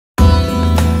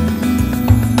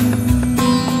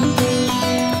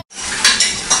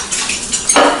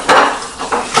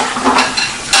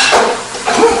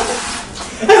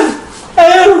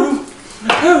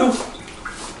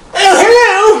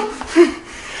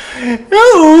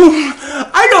Oh,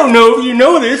 I don't know if you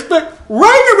know this, but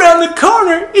right around the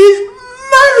corner is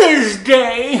Mother's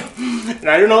Day. And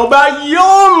I don't know about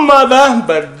your mother,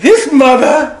 but this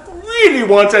mother really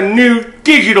wants a new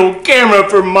digital camera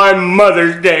for my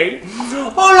Mother's Day.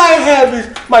 All I have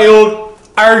is my old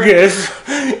Argus.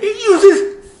 It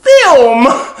uses film.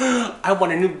 I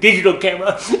want a new digital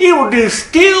camera. It will do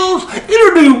stills,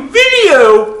 it'll do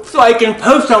video, so I can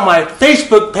post on my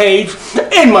Facebook page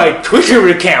and my Twitter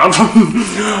account.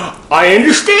 I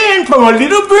understand from a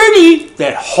little birdie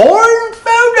that Horn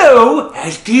Photo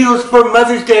has deals for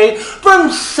Mother's Day from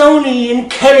Sony and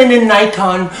Canon and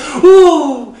Nikon.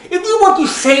 Ooh, if you want to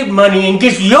save money and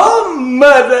get your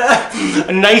mother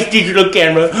a nice digital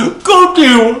camera, go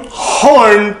to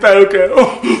Horn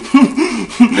Photo.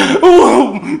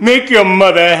 Ooh, make your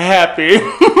mother happy.